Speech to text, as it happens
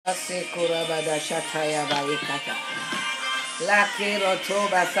Sekurabada Shataya Bayikata. Lakiro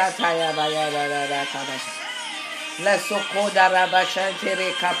Toba Sataya Bayada Kabasha. Lesokoda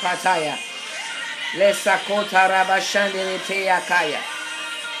Rabashantere Kapataya. Lesakota Rabashandere Teakaya.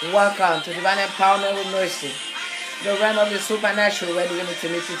 Welcome to Divine Empowerment with Mercy, the realm of the supernatural where we're going to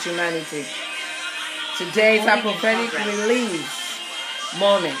meet with humanity. Today is our prophetic release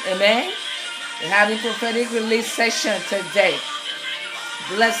moment. Amen? We're having prophetic release session today.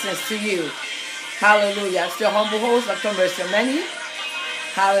 Blessings to you. Hallelujah. Still humble host, Dr. Mercy Many.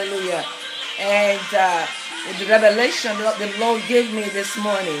 Hallelujah. And with the revelation the Lord gave me this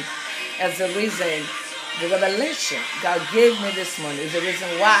morning as the reason, the revelation God gave me this morning is the reason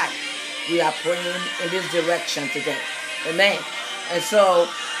why we are praying in this direction today. Amen. And so,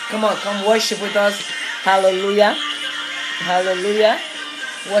 come on, come worship with us. Hallelujah. Hallelujah.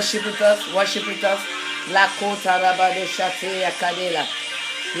 Worship with us. Worship with us. La kota rabado shate yakadela.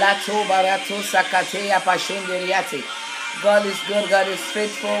 La to barato sakate apashunderiate. God is good. God is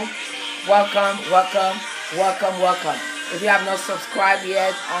faithful. Welcome, welcome, welcome, welcome. If you have not subscribed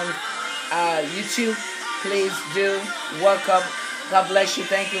yet on YouTube, please do. Welcome. God bless you.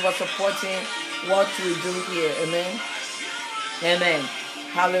 Thank you for supporting what we do here. Amen. Amen.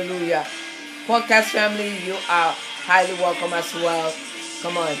 Hallelujah. Podcast family, you are highly welcome as well.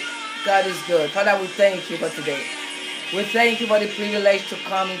 Come on. God is good. Father, we thank you for today. We thank you for the privilege to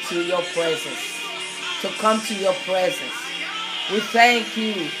come into your presence. To come to your presence. We thank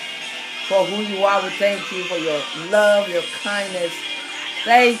you for who you are. We thank you for your love, your kindness.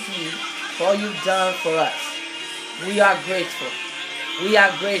 Thank you for all you've done for us. We are grateful. We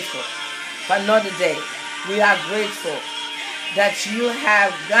are grateful for another day. We are grateful that you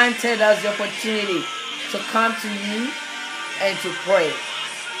have granted us the opportunity to come to you and to pray.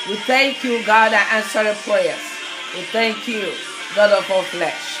 We thank you, God, that answered prayers. We thank you, God of all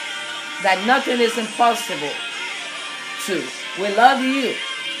flesh, that nothing is impossible to. We love you.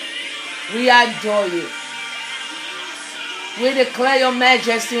 We adore you. We declare your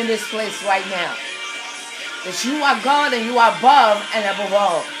majesty in this place right now. That you are God and you are above and above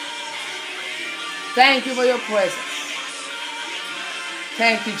all. Thank you for your presence.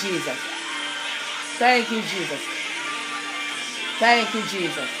 Thank you, Jesus. Thank you, Jesus. Thank you,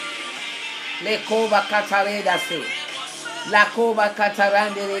 Jesus. Le koba katareda se. La koba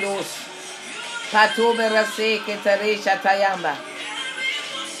katarande de dos. Patobera se ketaresha tayamba.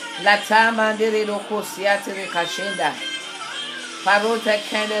 La tama de doko siate de kashenda. Parota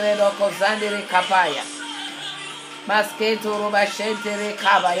kendere doko zandere kapaya. Masketo roba shentere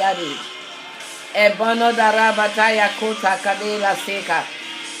kabayari. Ebono darabataya kota kadela seka.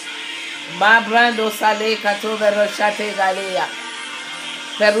 Mabrando sale katovero shate galea.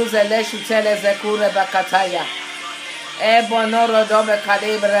 Peruzele shutele zekure bakataya. Ebonoro dobe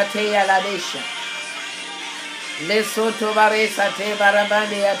kadeberateya la desha. Lesoto baresa te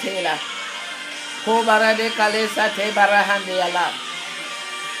barabande atela. Kobarade kalesa te barahande ala.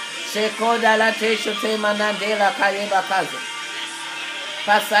 Shekoda la te shote manandela kayeba kaze.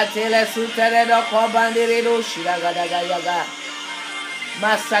 Pasatele sutere do kobandere do shiragadaga.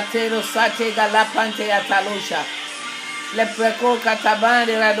 Masatero sate galapante atalosha. Le preko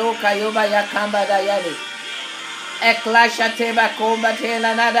katabande rado kayoba yakamba dayali. Eklasha teba komba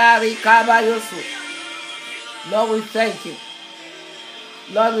tela nadari kaba yosu. Lord, we thank you.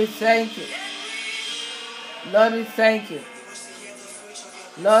 Lord, we thank you. Lord, we thank you.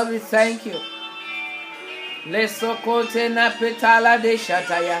 Lord, we thank you. Le sokote na petala de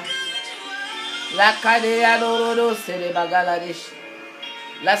shataya. La kadea dorodo sere bagaladesh.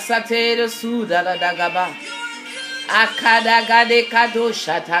 La satero suda da dagaba. Akadagade kado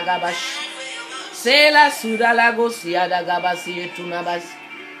shatagabash. Sela suda la gosia dagabasi etunabas.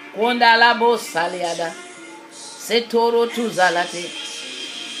 Konda la bosaliada. Setoro tuzalate.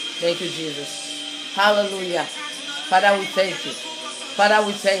 Thank you, Jesus. Hallelujah. Father, we thank you. Father,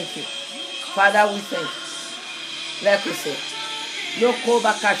 we thank you. Father, we thank you. Let us say, Loko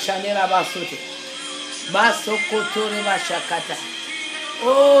bakashanera basote. Masoko tore bashakata.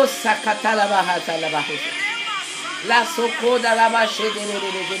 Oh, sakata la bahata la bahota. La sokoda la bashete.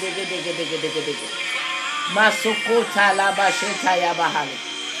 Masokota la basheta ya bahale.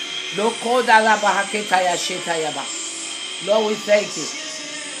 Lokoda la bahaketa ya sheta ya ba. Lord, we thank you.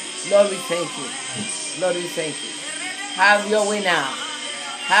 Lord, we thank you. Lord, we thank you. Have your way now.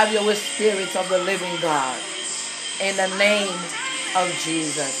 Have your way, Spirit of the living God. In the name of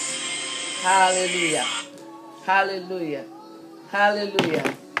Jesus. Hallelujah. Hallelujah.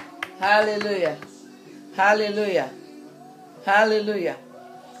 Hallelujah. Hallelujah. Hallelujah. Hallelujah.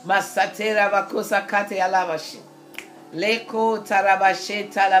 Masatera bakosa kate alabashi. Leko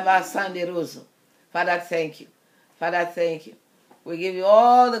tarabashe talabasanderuzo. Father, thank you. Father, thank you. We give you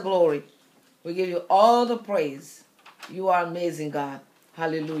all the glory. We give you all the praise. You are amazing, God.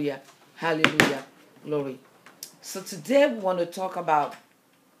 Hallelujah. Hallelujah. Glory. So today we want to talk about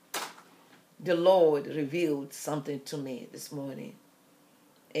the Lord revealed something to me this morning.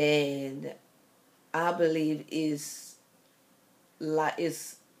 And I believe is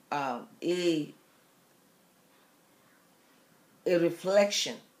a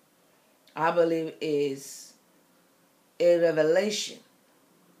reflection. I believe is a revelation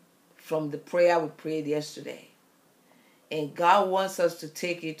from the prayer we prayed yesterday. And God wants us to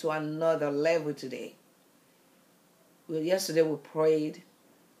take it to another level today. Well, yesterday we prayed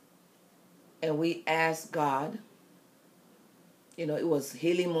and we asked God. It was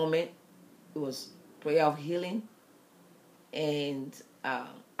healing moment. It was prayer of healing. And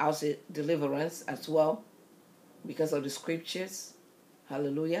also deliverance as well. Because of the scriptures.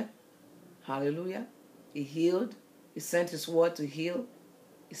 Hallelujah. Hallelujah. He healed. He sent his word to heal.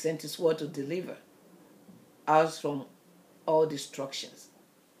 He sent his word to deliver us from all destructions.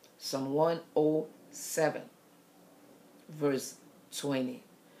 Psalm 107, verse 20.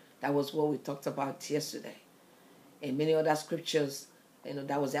 That was what we talked about yesterday. And many other scriptures,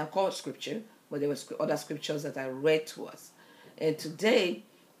 that was the anchor scripture, but there were other scriptures that I read to us. And today,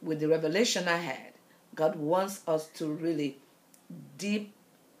 with the revelation I had, God wants us to really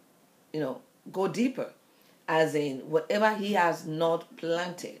go deeper. As in, whatever he has not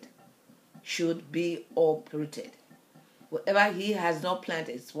planted should be uprooted. Whatever he has not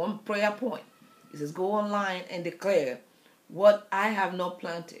planted. It's one prayer point. He says, go online and declare, what I have not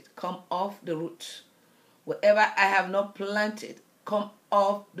planted, come off the root. Whatever I have not planted, come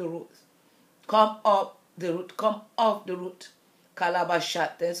off the root. Come off the root. Come off the root.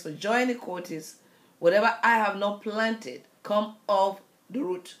 Kalabashat. Thanks for joining Curtis. Whatever I have not planted, come off the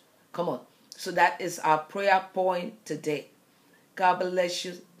root. Come on. So that is our prayer point today. God bless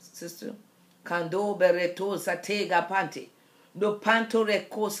you, sister. Kando bereto satega panti. No panto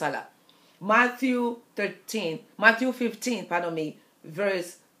recosala. Matthew 15,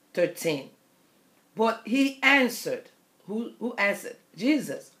 verse 13. But he answered. Who answered?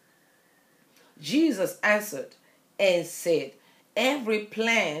 Jesus. Jesus answered and said, every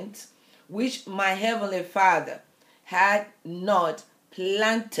plant which my heavenly Father had not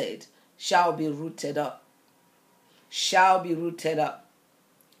planted shall be rooted up. Shall be rooted up.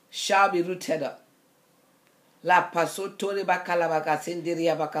 Shall be rooted up. La pasotore bakalabaka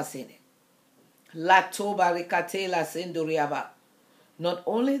sendiria bakasene. La toba rekate la senduriaba. Not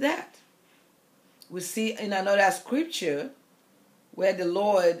only that, we see in another scripture where the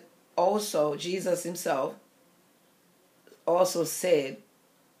Lord also, Jesus himself, also said,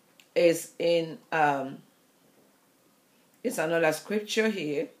 is in it's another scripture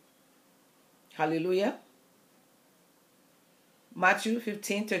here. Hallelujah. Matthew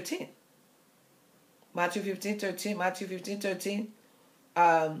 15:13. Matthew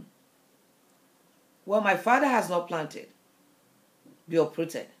 15:13. What my Father has not planted, be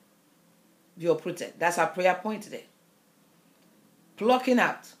uprooted. Be uprooted. That's our prayer point today. Plucking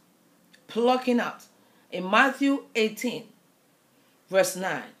out. Plucking out. In Matthew 18, verse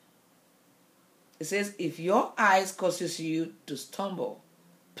 9, it says, if your eyes causes you to stumble,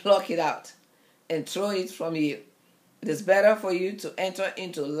 pluck it out and throw it from you. It is better for you to enter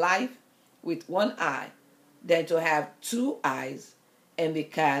into life with one eye than to have two eyes and be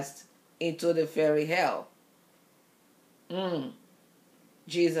cast into the fiery hell.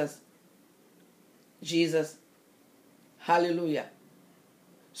 Jesus. Hallelujah.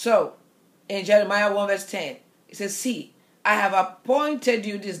 So, in Jeremiah 1 verse 10, it says, see, I have appointed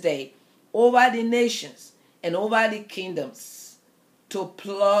you this day over the nations and over the kingdoms to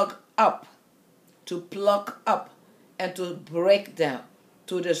pluck up, and to break down,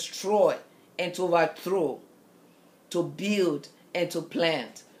 to destroy and to overthrow, to build and to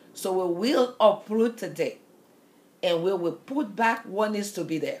plant. So we will uproot today and we will put back what needs to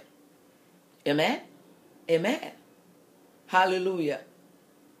be there. Amen? Amen. Hallelujah.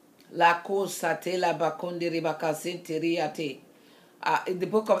 In the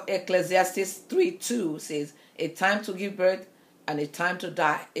book of Ecclesiastes 3:2 says, a time to give birth and a time to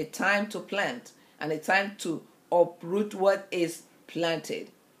die, a time to plant and a time to uproot what is planted,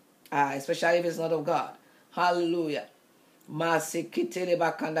 especially if it's not of God. Hallelujah. God says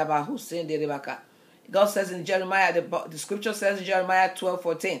in Jeremiah, the scripture says in Jeremiah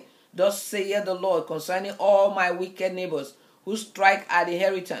 12:14, thus saith the Lord concerning all my wicked neighbors who strike at the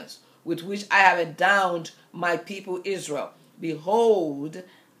inheritance with which I have endowed my people Israel. Behold,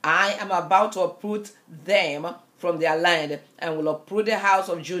 I am about to uproot them from their land, and will uproot the house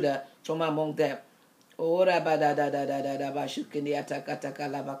of Judah from among them. Jeremiah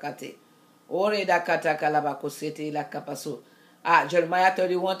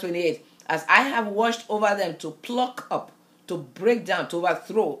 31:28. As I have watched over them to pluck up, to break down, to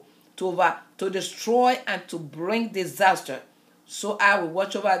overthrow, to destroy, and to bring disaster, so I will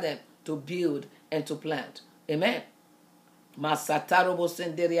watch over them to build and to plant. Amen. Masatarobo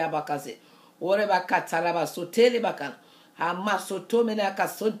senderia bakase. Oreba kataraba sotele bakan. Hamasotomena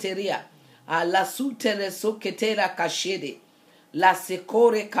kasonteria. La sutere soketera kashede. La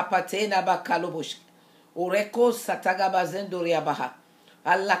sekore kapatena bakalobosh. Oreko satagabazendoria baha.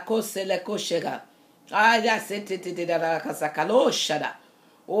 Allako seleko shega. Aya setete da kasakalo shada.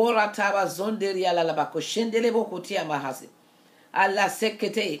 Ora taba zonderia la labako shendele bokutia mahasi. Allah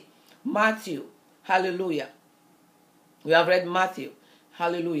sekete. Matthew. Hallelujah. We have read Matthew.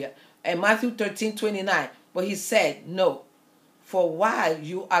 Hallelujah. And Matthew 13:29. But he said, no. For while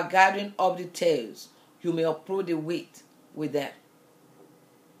you are gathering up the tares, you may uproot the wheat with them.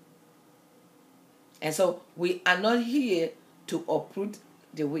 And so we are not here to uproot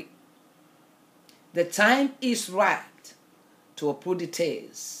the wheat. The time is right to uproot the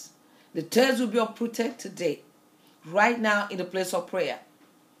tares. The tares will be uprooted today, right now in the place of prayer.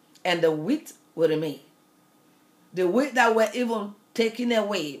 And the wheat will remain. The wheat that were even taken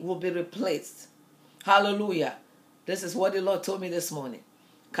away will be replaced. Hallelujah. This is what the Lord told me this morning.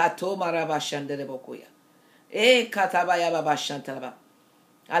 There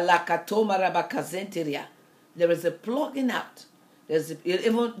is a plugging out. There's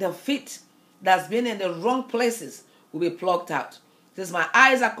even the feet that's been in the wrong places will be plucked out. Says my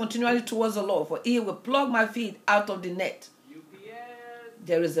eyes are continually towards the Lord, for he will plug my feet out of the net.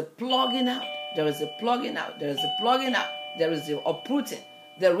 There is a plugging out. There is a plugging out. There is a plugging out. There is the uprooting.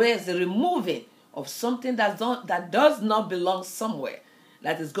 There is the removing of something that does not belong somewhere,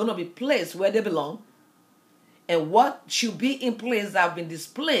 that is going to be placed where they belong. And what should be in place that have been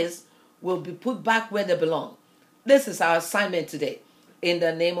displaced will be put back where they belong. This is our assignment today. In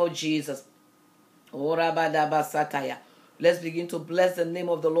the name of Jesus. Let's begin to bless the name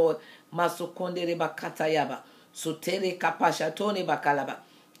of the Lord. Masokondere bakatayaba. Sotere kapashatone bakalaba.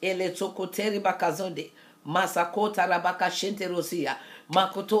 Ele tokotere bakazonde. Masakota rabaka shente rosia.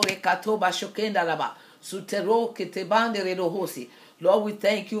 Makotore katoba shokenda raba. Sutero ketebande redohosi. Lord, we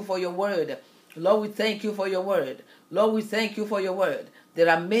thank you for your word. Lord, we thank you for your word. Lord, we thank you for your word. There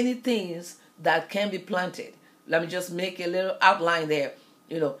are many things that can be planted. Let me just make a little outline there.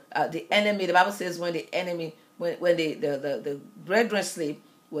 The enemy, the Bible says when the enemy, when the brethren sleep,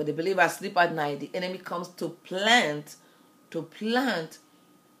 when the believers sleep at night, the enemy comes to plant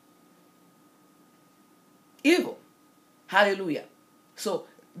evil. Hallelujah. So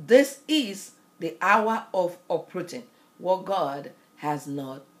this is the hour of uprooting what God has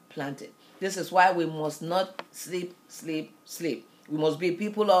not planted. This is why we must not sleep. We must be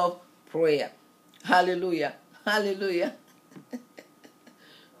people of prayer. Hallelujah. Hallelujah.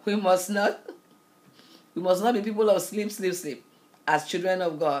 We must not be people of sleep as children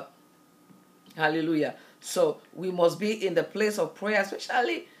of God. Hallelujah. So we must be in the place of prayer,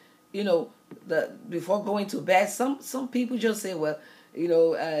 especially, before going to bed. Some people just say, well,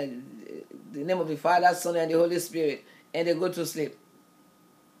 the name of the Father, Son, and the Holy Spirit, and they go to sleep.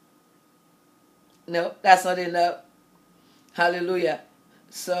 No, that's not enough. Hallelujah.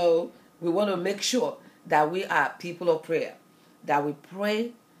 So we want to make sure that we are people of prayer, that we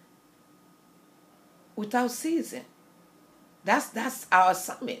pray without ceasing. That's our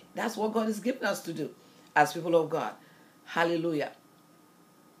assignment. That's what God has given us to do as people of God. Hallelujah.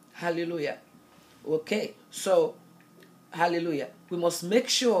 Hallelujah. Okay, so hallelujah. We must make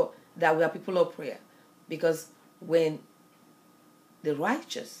sure that we are people of prayer, because when the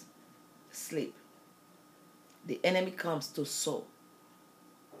righteous sleep, the enemy comes to sow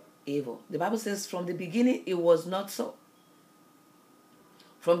evil. The Bible says from the beginning it was not so.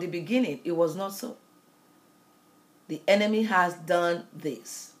 From the beginning it was not so. The enemy has done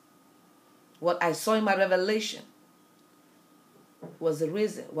this. What I saw in my revelation was the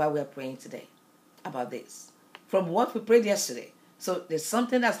reason why we are praying today about this. From what we prayed yesterday. So there's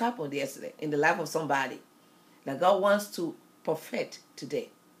something that's happened yesterday in the life of somebody that God wants to perfect today.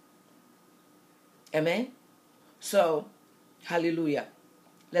 Amen? So, hallelujah.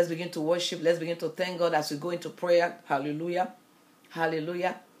 Let's begin to worship. Let's begin to thank God as we go into prayer. Hallelujah.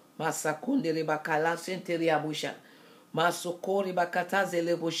 Hallelujah. Masakunde rebakala senteri abusha. Masokori bakata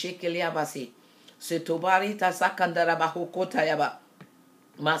zele boshekeli abasi. Setobari tasakandara bahokota yaba.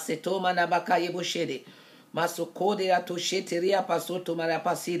 Masetoma nabaka yeboshede. Masokode atosheteria pasoto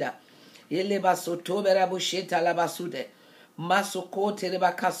marapasida. Eleba soto berabusheta labasude. Masoko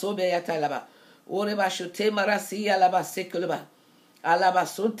tereba kasobe yatalaba. Oreba shote marasi alaba sekulaba. Alaba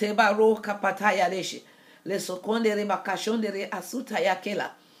sonte baro kapataya leshi. Le sokonde reba kashonde re asuta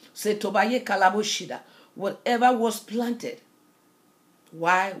yakela. Setobaye kalabushida. Whatever was planted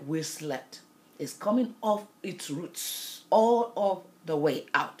while we slept is coming off its roots all of the way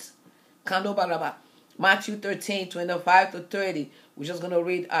out. Kando baraba. Matthew 13, 25 to 30. We're just going to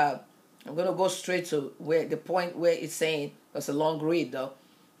read, I'm going to go straight to where the point where it's saying, that's a long read though.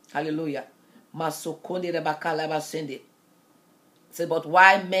 Hallelujah. Masokonde rebakalaba sende. Say, but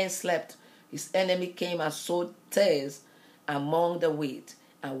while men slept, his enemy came and sowed tares among the wheat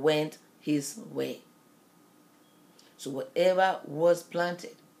and went his way. So whatever was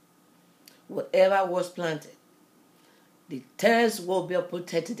planted, the tares will be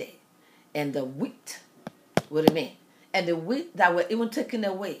uprooted today, and the wheat will remain. And the wheat that were even taken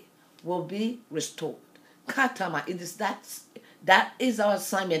away will be restored. Katama, it is that is our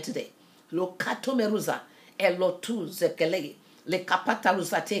assignment today. Lo katomeruza, elotu zekele, le kapata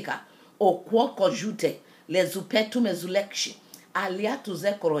rusateka, o kwoko jute, le zupetu mezulekshi, aliatu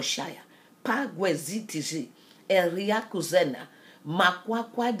zekoroshaya, pagwezitizi, eria kuzena,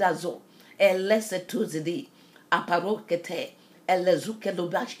 makwakwa dazo, elese tuzidi, aparokete, elezuke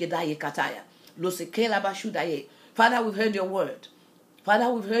lubashkedaye kataya, lusikela bashudaye. Father, we've heard your word.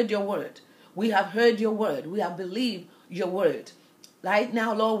 Father, we've heard your word. We have heard your word. We have believed your word. Right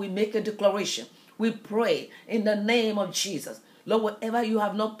now, Lord, we make a declaration. We pray in the name of Jesus. Lord, whatever you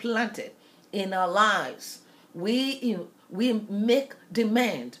have not planted in our lives, we make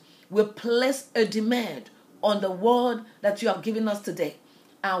demand. We place a demand on the word that you have given us today.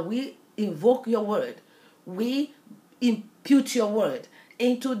 And we invoke your word. We impute your word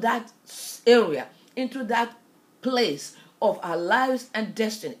into that area, into that place of our lives and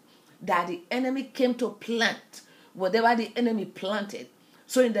destiny that the enemy came to plant, whatever the enemy planted.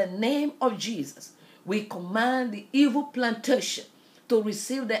 So in the name of Jesus, we command the evil plantation to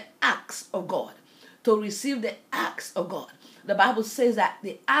receive the axe of God, to receive the axe of God. The Bible says that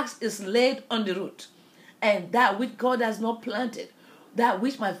the axe is laid on the root, and that which God has not planted, that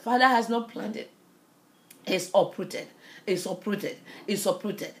which my Father has not planted, is uprooted, is uprooted, is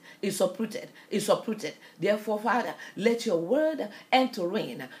uprooted, is uprooted, is uprooted. Therefore, Father, let your word enter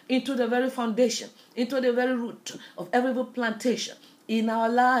in into the very foundation, into the very root of every plantation in our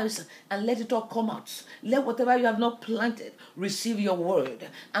lives, and let it all come out. Let whatever you have not planted receive your word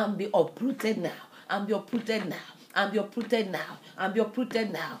and be uprooted now, and be uprooted now. And be uprooted now, and be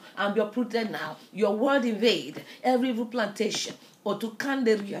uprooted now, and be uprooted now. Your word invade every evil plantation, or to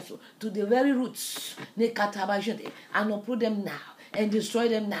kanderiaso, to the very roots, and uproot them now, and destroy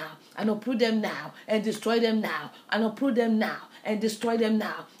them now, and uproot them now, and destroy them now, and uproot them now, and destroy them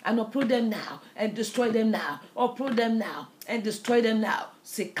now, and uproot them now, and destroy them now, uproot them now, and destroy them now.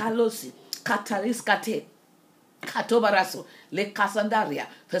 Sikalosi, katariskate. Katobaraso, le casandaria,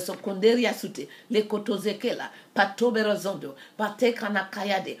 fesoconderia sute, le cotozekela, patoberozondo, patekana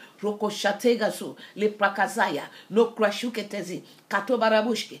kayade, roko shategasu, le prakazaya, no krashuketezi,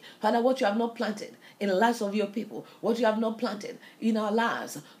 katobarabushke. Father, what you have not planted in the lives of your people, what you have not planted in our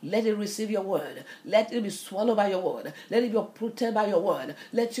lives, let it receive your word. Let it be swallowed by your word. Let it be uprooted by your word.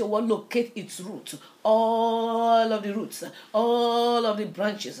 Let your word locate its roots. All of the roots, all of the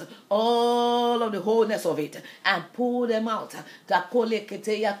branches, all of the wholeness of it, and pull them out. Takole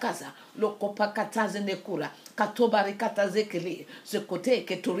keteya kaza, lokopakataze nekura, katobari katazekeli, sekote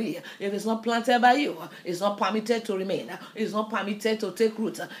keturi. If it's not planted by you, it's not permitted to remain. It's not permitted to take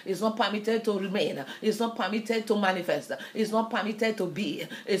root. It's not permitted to remain. It's not permitted to manifest. It's not permitted to be.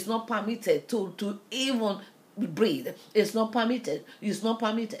 It's not permitted to even breathe. It's not permitted. It's not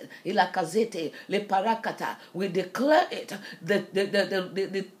permitted. Ilakazete le parakata. We declare it. The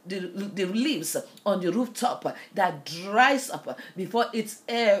leaves on the rooftop that dries up before it's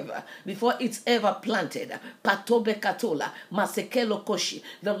ever planted. Patobe katola masekelo koshi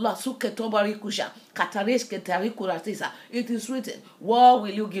the lasuke tobarikusha katareske tarikuratisa. It is written. What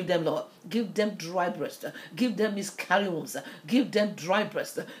will you give them, Lord? Give them dry breast. Give them miscarried wombs. Give them dry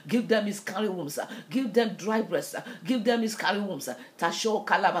breast. Give them miscarried wombs. Give them dry breast. Give them miscarried wombs. Tasho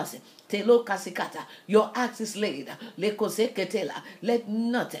kalabase. Telo kasikata. Your axe is laid. Lekoseketela. Let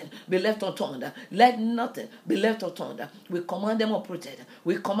nothing be left unturned. Let nothing be left unturned. We command them uprooted.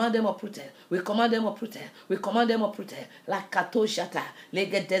 We command them uprooted. We command them uprooted. We command them uprooted. Like katoshata.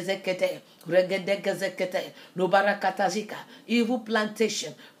 Legedezekete. Regedegezekete, Nobarakatazika, evil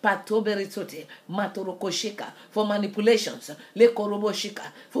plantation, Patoberitote, Matorokoshika, for manipulations, Lekoroboshika,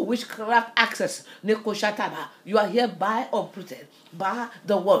 for witchcraft access, Nekoshataba. You are hereby uprooted by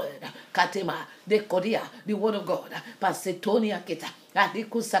the word, Katema, the Kodia, the word of God, Pasetonia Kita,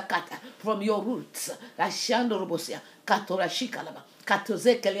 Adikusakata, from your roots, Ashandorobosia, Katorashikalaba.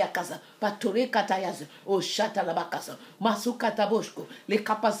 Katozekeliakaza, Patore Katayaze, O Shatalabakasa, Masukataboshko, Le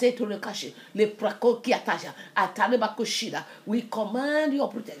Capaceto Rekashi, Le Prakokiataja, Atalebakushida. We command you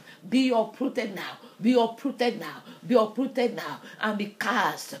uprooted. Be uprooted now. Be uprooted now. Be uprooted now. And be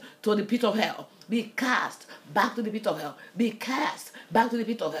cast to the pit of hell. Be cast back to the pit of hell. Be cast back to the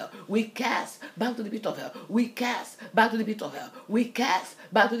pit of hell. We cast back to the pit of hell. We cast back to the pit of hell. We cast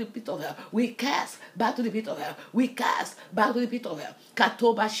back to the pit of hell. We cast back to the pit of hell. We cast back to the pit of hell.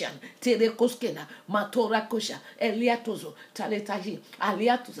 Katobashan, Telekoskena, Matora Kosha, Eliatozo, Taletaji,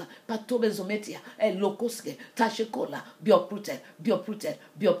 Aliatuza, Patobezometia, Elokoske, Tashekola, be uprooted, be uprooted,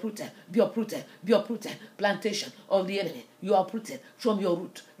 be uprooted, be uprooted, be uprooted. Plantation of the enemy. You are uprooted from your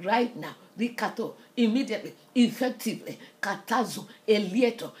root right now. Rikato, immediately, effectively, Katazo,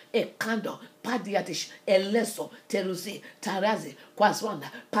 Elieto, Ekando, Padiatish, Eleso, Teruzi, Tarazi, Kwaswanda,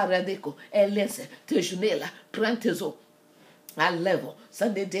 Paradeco, Elese, Tejunela, Prantezo, a level,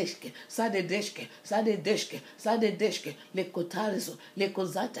 Sadedeshke, Sadedeshke, Sadedeshke, Sadedeshke, Le Kotarizo, Le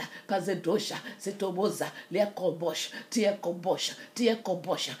Kozata, Pazedosha, Setoboza, Le Kobosh, Tia Kobosh, Tia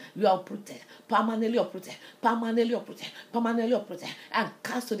Kobosha. You are uprooted, permanently uprooted, permanently uprooted, permanently uprooted, and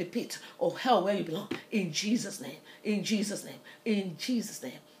cast to the pit of hell where you belong. In Jesus' name, in Jesus' name, in Jesus'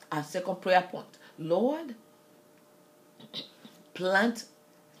 name. Our second prayer point, Lord, plant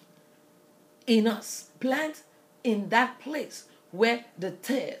in us, plant in that place where the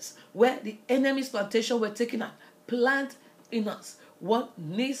tares, where the enemy's plantation were taken out, plant in us what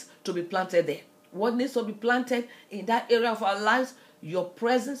needs to be planted there. What needs to be planted in that area of our lives? Your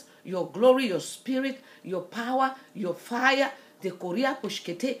presence, your glory, your spirit, your power, your fire. The Korea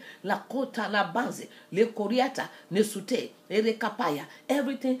pushkete, la kota la banze, le Koreata, nesute, le kapaya.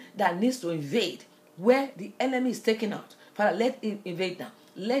 Everything that needs to invade where the enemy is taken out. Father, let it invade now.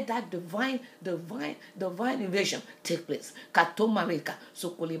 Let that divine invasion take place. Katomareka,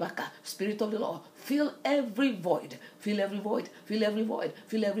 Sokolibaka, Spirit of the Lord, fill every void, fill every void, fill every void,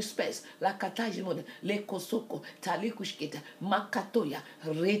 fill every space. La katajimone, le kosoko, talikushketa, makatoya,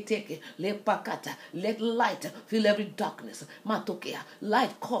 reteke, le pakata. Let light fill every darkness. Matokea,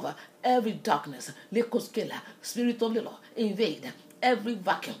 light cover every darkness. Le koskela, Spirit of the Lord, invade every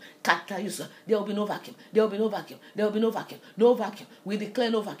vacuum. Katayusa. There will be no vacuum. There will be no vacuum. There will be no vacuum. No vacuum. We declare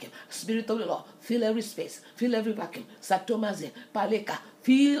no vacuum. Spirit of the Lord, fill every space. Fill every vacuum. Satomaze. Paleka.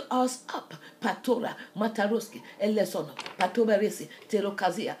 Fill us up. Patora. Mataroski. Elesono. Patoberesi.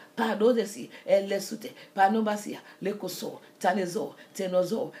 Terokazia. Padodesi. Elesute. Panobasia. Lekoso. Tanezo.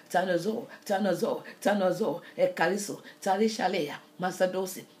 Tenozo. Tanozo. Tanozo. Tanozo. Ekariso. Tarishalea.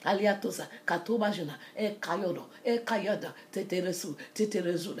 Masadosi, Aliatosa, Katobajuna, Kayodo, Kayoda, Teteresu,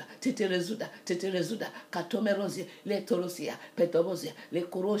 Teterezuda, Teterezuda, Teterezuda, Katomerosi, Le Torosia, Petobosia, Le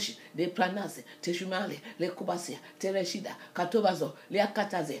Koroshi, Le Pranase, Teshumale, Le Kubasia, Tereshida, Katobazo, Le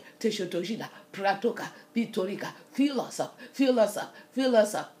Akataze, Teshotojida, Pratoka, Pitorika. Fill us up, fill us up, fill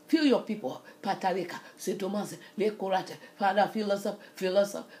us up. Fill your people, Patarika, Setomaze, Le Korate. Father, fill us up, fill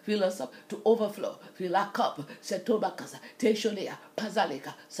us up, fill us up to overflow. Fill our cup, Setobakaza, Teshonea,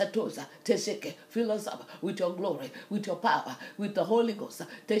 Pazalika, Setosa, Tesheke. Fill us up with your glory, with your power, with the Holy Ghost.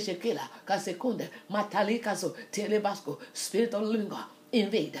 Teshekela, Kasekunde, Matalikazo, Telebasco, Spirit of the living God.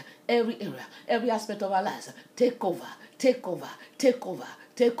 Invade every area, every aspect of our lives. Take over, take over, take over.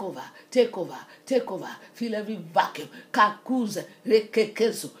 Take over, take over, take over. Fill every vacuum. Kakuze,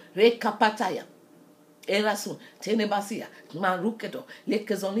 rekekezo, rekapataya. Erasu, tenebasia, maruketo,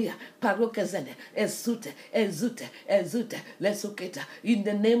 lekezonia, parokezene, ezute, ezute, ezute, lesuketa. In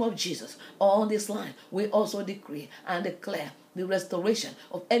the name of Jesus, on this line, we also decree and declare the restoration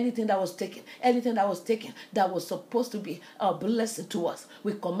of anything that was taken that was supposed to be a blessing to us.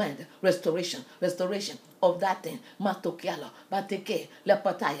 We command restoration of that thing. Matokialo, Bateke,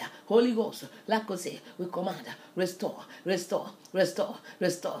 Lapataya, Holy Ghost, Lakose, we command, restore.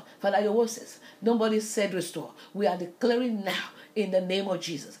 Father, your word says, nobody said restore. We are declaring now in the name of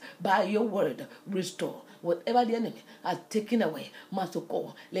Jesus, by your word, restore. Whatever the enemy has taken away,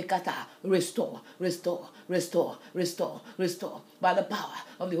 Masoko, Lekata, restore. by the power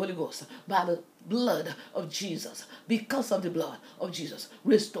of the Holy Ghost, by the blood of Jesus, because of the blood of Jesus.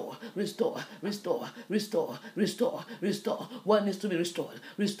 Restore, restore, restore, restore, restore, restore. What needs to be restored?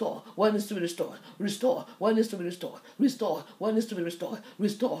 Restore. What needs to be restored? Restore. What needs to be restored? Restore. What needs to be restored?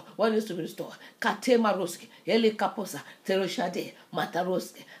 Restore. What needs to be restored? Katema roski, ele kaposa, teroshade,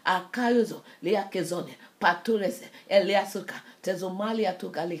 mataroski, akayozo, leakezone, paturese, eliasuka, tezomalia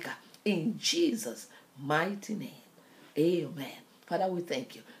tugalika. In Jesus' mighty name. Amen. Father, we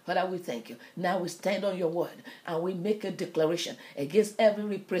thank you. Father, we thank you. Now we stand on your word and we make a declaration against every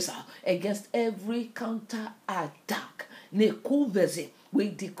reprisal, against every counter-attack. We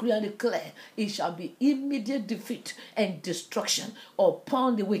decree and declare it shall be immediate defeat and destruction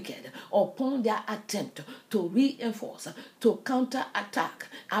upon the wicked, upon their attempt to reinforce, to counter-attack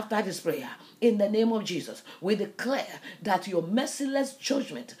after this prayer. In the name of Jesus, we declare that your merciless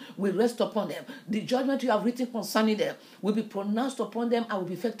judgment will rest upon them. The judgment you have written concerning them will be pronounced upon them and will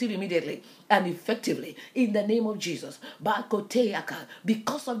be effective immediately and effectively. In the name of Jesus,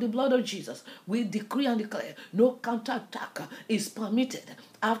 because of the blood of Jesus, we decree and declare no counterattack is permitted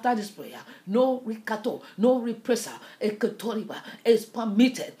after this prayer. No ricato, no repressor, is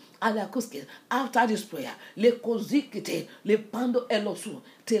permitted. After this prayer, le kozikite, le pando elosu,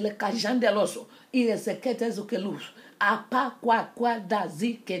 telekajande elosu, iresekete zukelus, apa kwa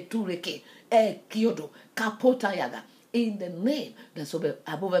dazi ketureke, kyodo, kapota yaga, in the name that's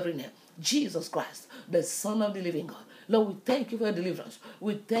above every name, Jesus Christ, the Son of the living God. Lord, we thank you for your deliverance.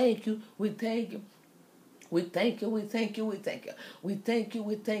 We thank you, we thank you. We thank you, we thank you, we thank you. We thank you,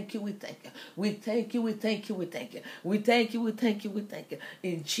 we thank you, we thank you. We thank you, we thank you, we thank you. We thank you, we thank you, we thank you.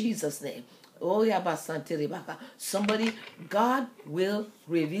 In Jesus' name. Oh, Yabasante Rebaka. Somebody, God will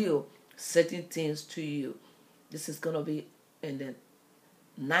reveal certain things to you. This is going to be in the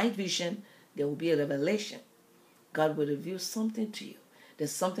night vision. There will be a revelation. God will reveal something to you.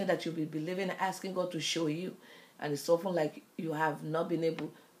 There's something that you'll be believing and asking God to show you. And it's often like you have not been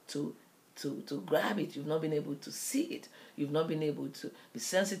able to grab it. You've not been able to see it. You've not been able to be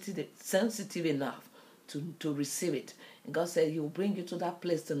sensitive enough to receive it. And God said He will bring you to that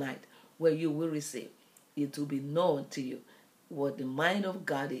place tonight where you will receive. It will be known to you what the mind of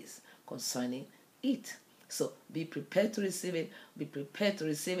God is concerning it. So be prepared to receive it. Be prepared to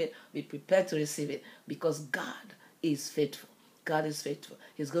receive it. Be prepared to receive it, because God is faithful. God is faithful.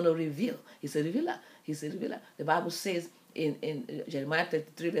 He's going to reveal. He's a revealer. He's a revealer. The Bible says in Jeremiah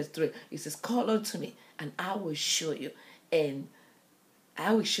 33 verse 3, it says, call unto me and I will show you. And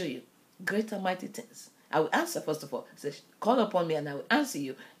I will show you great and mighty things. I will answer first of all. It says, call upon me and I will answer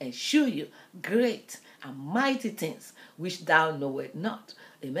you and show you great and mighty things which thou knowest not.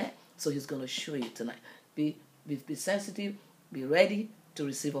 Amen. So He's going to show you tonight. Be sensitive. Be ready to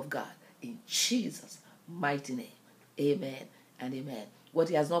receive of God. In Jesus' mighty name. Amen and amen. What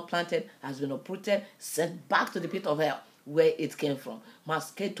He has not planted has been uprooted, sent back to the pit of hell where it came from.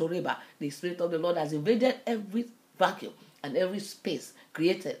 Masketoreba, the Spirit of the Lord has invaded every vacuum and every space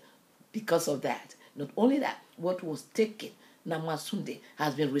created because of that. Not only that, what was taken, Namasunde,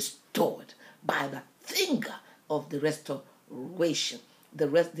 has been restored by the finger of the restoration,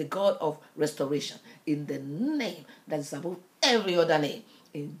 the God of restoration, in the name that is above every other name,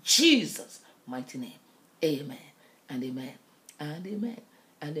 in Jesus' mighty name. Amen and amen and amen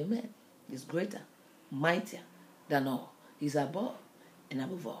and amen. He's greater, mightier than all. He's above and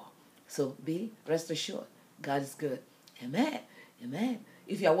above all. So rest assured, God is good. Amen. Amen.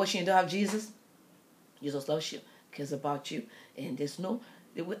 If you are watching, you don't have Jesus, Jesus loves you, cares about you, and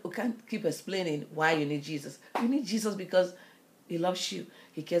we can't keep explaining why you need Jesus. You need Jesus because He loves you.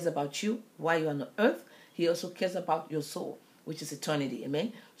 He cares about you while you're on earth. He also cares about your soul, which is eternity.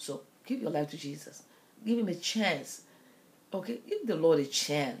 Amen. So give your life to Jesus. Give Him a chance. Okay, give the Lord a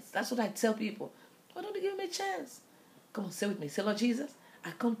chance. That's what I tell people. Why don't you give Him a chance? Come on, say with me. Say, Lord Jesus,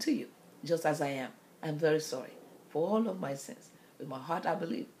 I come to you just as I am. I'm very sorry for all of my sins. With my heart I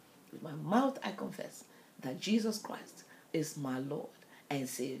believe. With my mouth I confess that Jesus Christ is my Lord and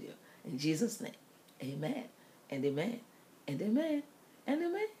Savior. In Jesus' name, amen and amen and amen and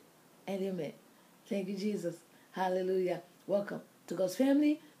amen and amen. Thank you, Jesus. Hallelujah. Welcome to God's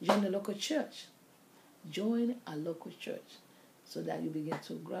family. Join the local church. Join a local church so that you begin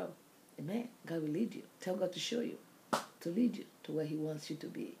to grow. Amen. God will lead you. Tell God to show you, to lead you to where He wants you to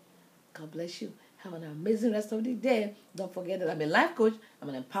be. God bless you. Have an amazing rest of the day. Don't forget that I'm a life coach. I'm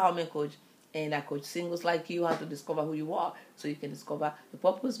an empowerment coach. And I coach singles like you how to discover who you are so you can discover the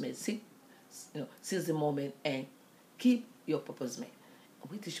purpose made. Seize the moment and keep your purpose made.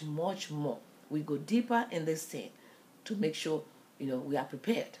 We teach much more. We go deeper in this thing to make sure we are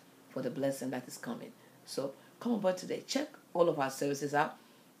prepared for the blessing that is coming. So come on board today. Check all of our services out.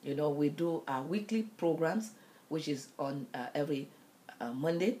 You know, we do our weekly programs, which is on every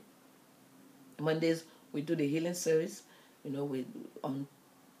Monday. Mondays we do the healing service. You know, we on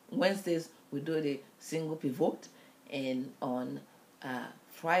Wednesdays we do the single pivot, and on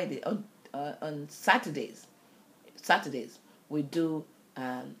Friday on Saturdays we do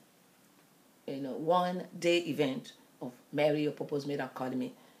 1 day event of Marry Your Purpose Made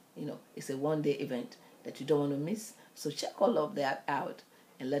Academy. You know, it's a 1 day event that you don't want to miss. So check all of that out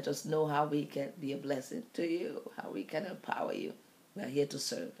and let us know how we can be a blessing to you, how we can empower you. We are here to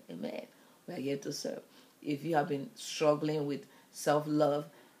serve. Amen. We are here to serve. If you have been struggling with self-love,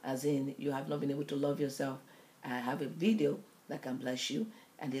 as in you have not been able to love yourself, I have a video that can bless you,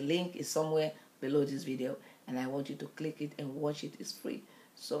 and the link is somewhere below this video, and I want you to click it and watch it. It's free.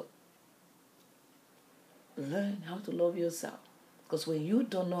 So learn how to love yourself, because when you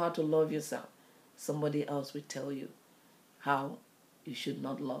don't know how to love yourself, somebody else will tell you how you should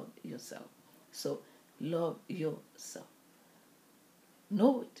not love yourself. So love yourself.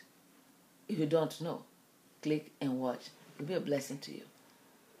 Know it. If you don't know, click and watch. It'll be a blessing to you.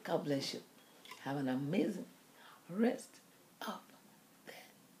 God bless you. Have an amazing rest of the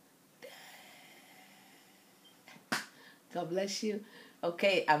day. God bless you.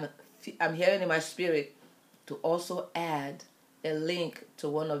 Okay, I'm hearing in my spirit to also add a link to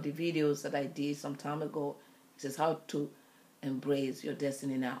one of the videos that I did some time ago. It says how to embrace your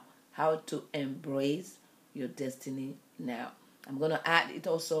destiny now. How to embrace your destiny now. I'm going to add it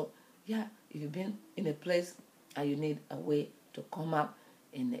also. Yeah, if you've been in a place and you need a way to come up,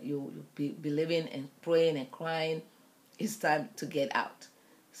 and you be believing and praying and crying, it's time to get out.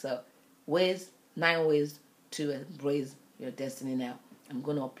 So 9 ways to embrace your destiny now. I'm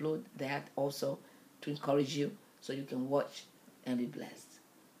going to upload that also to encourage you so you can watch and be blessed.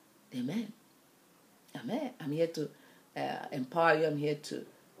 Amen. Amen. I'm here to empower you. I'm here to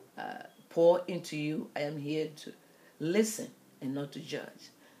pour into you. I am here to listen and not to judge,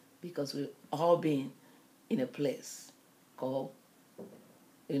 because we've all been in a place called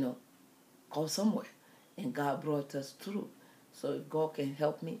somewhere, and God brought us through. So if God can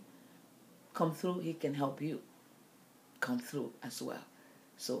help me come through, He can help you come through as well.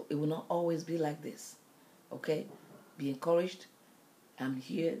 So it will not always be like this. Okay? Be encouraged. I'm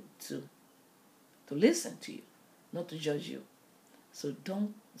here to listen to you, not to judge you. So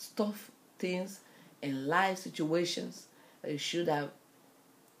don't stuff things in life situations that you should have,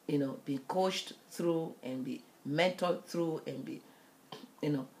 been coached through and be mentored through and be,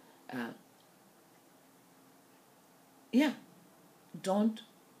 don't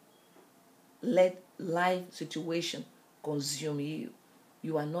let life situation consume you.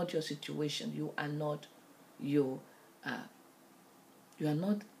 You are not your situation. You are not you are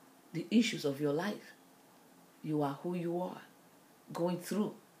not the issues of your life. You are who you are, going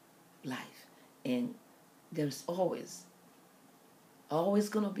through life, and there's always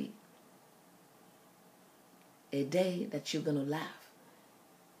going to be a day that you're going to laugh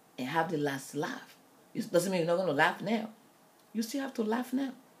and have the last laugh. It doesn't mean you're not going to laugh now. You still have to laugh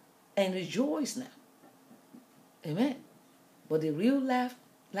now and rejoice now. Amen. But the real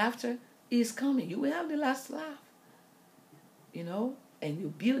laughter is coming. You will have the last laugh. And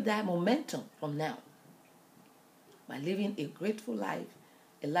you build that momentum from now by living a grateful life,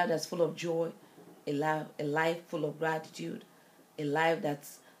 a life that's full of joy, a life full of gratitude, a life that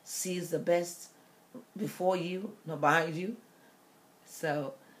sees the best before you, not behind you.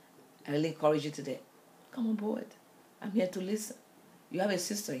 So I really encourage you today. Come on board. I'm here to listen. You have a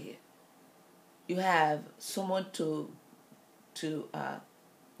sister here. You have someone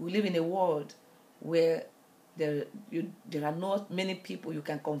we live in a world where there are not many people you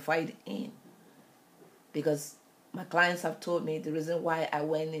can confide in. Because my clients have told me the reason why I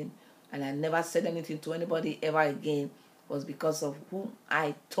went in and I never said anything to anybody ever again was because of whom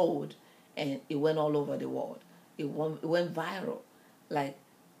I told, and it went all over the world. It went viral. Like,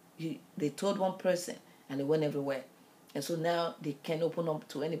 they told one person and it went everywhere. And so now they can't open up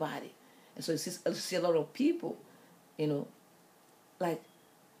to anybody. And so you see a lot of people, like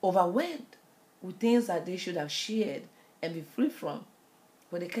overwhelmed with things that they should have shared and be free from.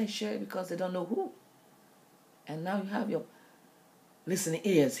 But they can't share it because they don't know who. And now you have your listening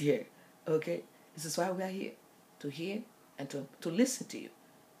ears here. Okay? This is why we are here. To hear and to listen to you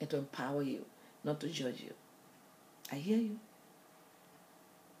and to empower you, not to judge you. I hear you.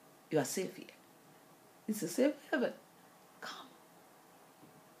 You are safe here. It's a safe heaven. Come.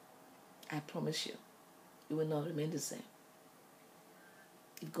 I promise you, you will not remain the same.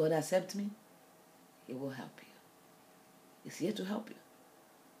 If God accepts me, He will help you. He's here to help you.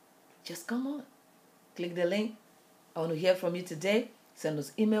 Just come on. Click the link I want to hear from you today. Send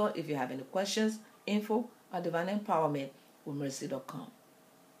us email if you have any questions. info@divineempowermentwithmercy.com.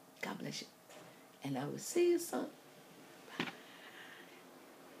 God bless you. And I will see you soon.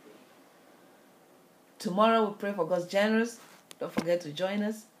 Tomorrow we pray for God's generous. Don't forget to join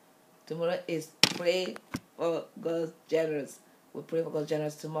us. Tomorrow is Pray for God's Generous. We'll pray for God's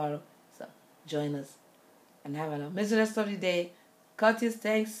Generous tomorrow. So join us. And have an amazing rest of the day. Curtis,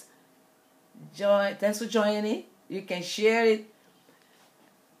 thanks. Thanks for joining. You can share it.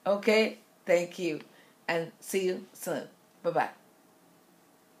 Okay? Thank you. And see you soon. Bye-bye.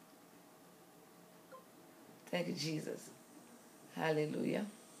 Thank you, Jesus. Hallelujah.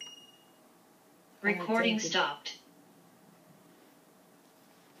 Recording stopped.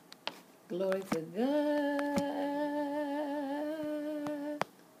 Glory to God.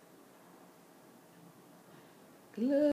 Glory.